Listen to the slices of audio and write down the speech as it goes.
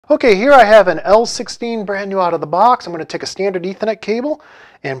Okay, here I have an L16 brand new out of the box. I'm going to take a standard Ethernet cable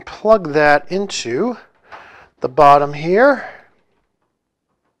and plug that into the bottom here.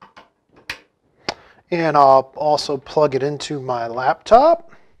 And I'll also plug it into my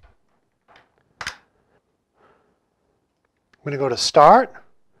laptop. I'm going to go to Start,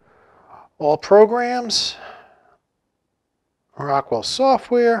 All Programs, Rockwell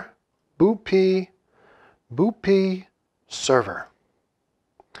Software, BootP, BootP Server.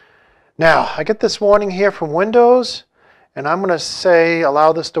 Now, I get this warning here from Windows, and I'm going to say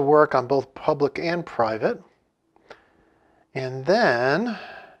allow this to work on both public and private. And then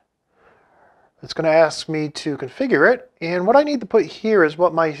it's going to ask me to configure it. And what I need to put here is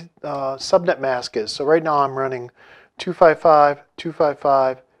what my subnet mask is. So right now I'm running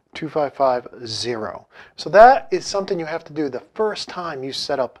 255.255.255.0. So that is something you have to do the first time you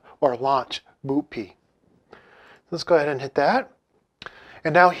set up or launch BootP. Let's go ahead and hit that.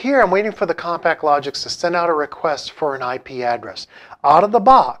 And now here I'm waiting for the CompactLogix to send out a request for an IP address. Out of the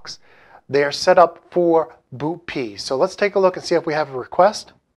box, they are set up for BootP. So let's take a look and see if we have a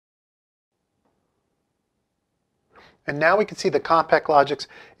request. And now we can see the CompactLogix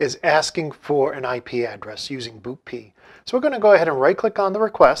is asking for an IP address using BootP. So we're going to go ahead and right-click on the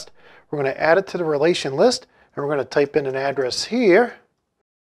request. We're going to add it to the relation list, and we're going to type in an address here.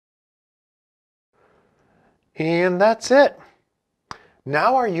 And that's it.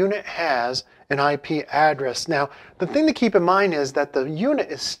 Now our unit has an IP address. Now, the thing to keep in mind is that the unit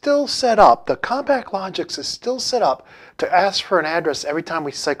is still set up, the CompactLogix is still set up to ask for an address every time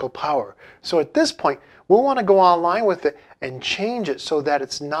we cycle power. So at this point, we'll want to go online with it and change it so that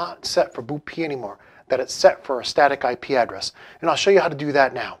it's not set for BootP anymore, that it's set for a static IP address. And I'll show you how to do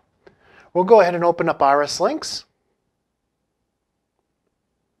that now. We'll go ahead and open up RS Links.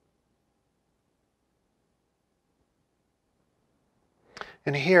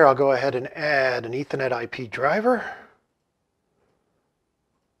 And here I'll go ahead and add an Ethernet IP driver.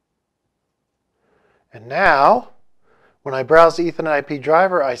 And now, when I browse the Ethernet IP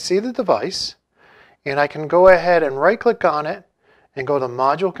driver, I see the device, and I can go ahead and right-click on it and go to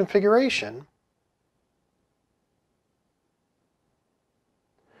Module Configuration.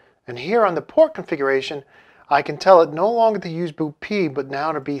 And here on the port configuration, I can tell it no longer to use BootP, but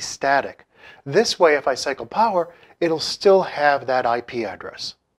now to be static. This way, if I cycle power, it'll still have that IP address.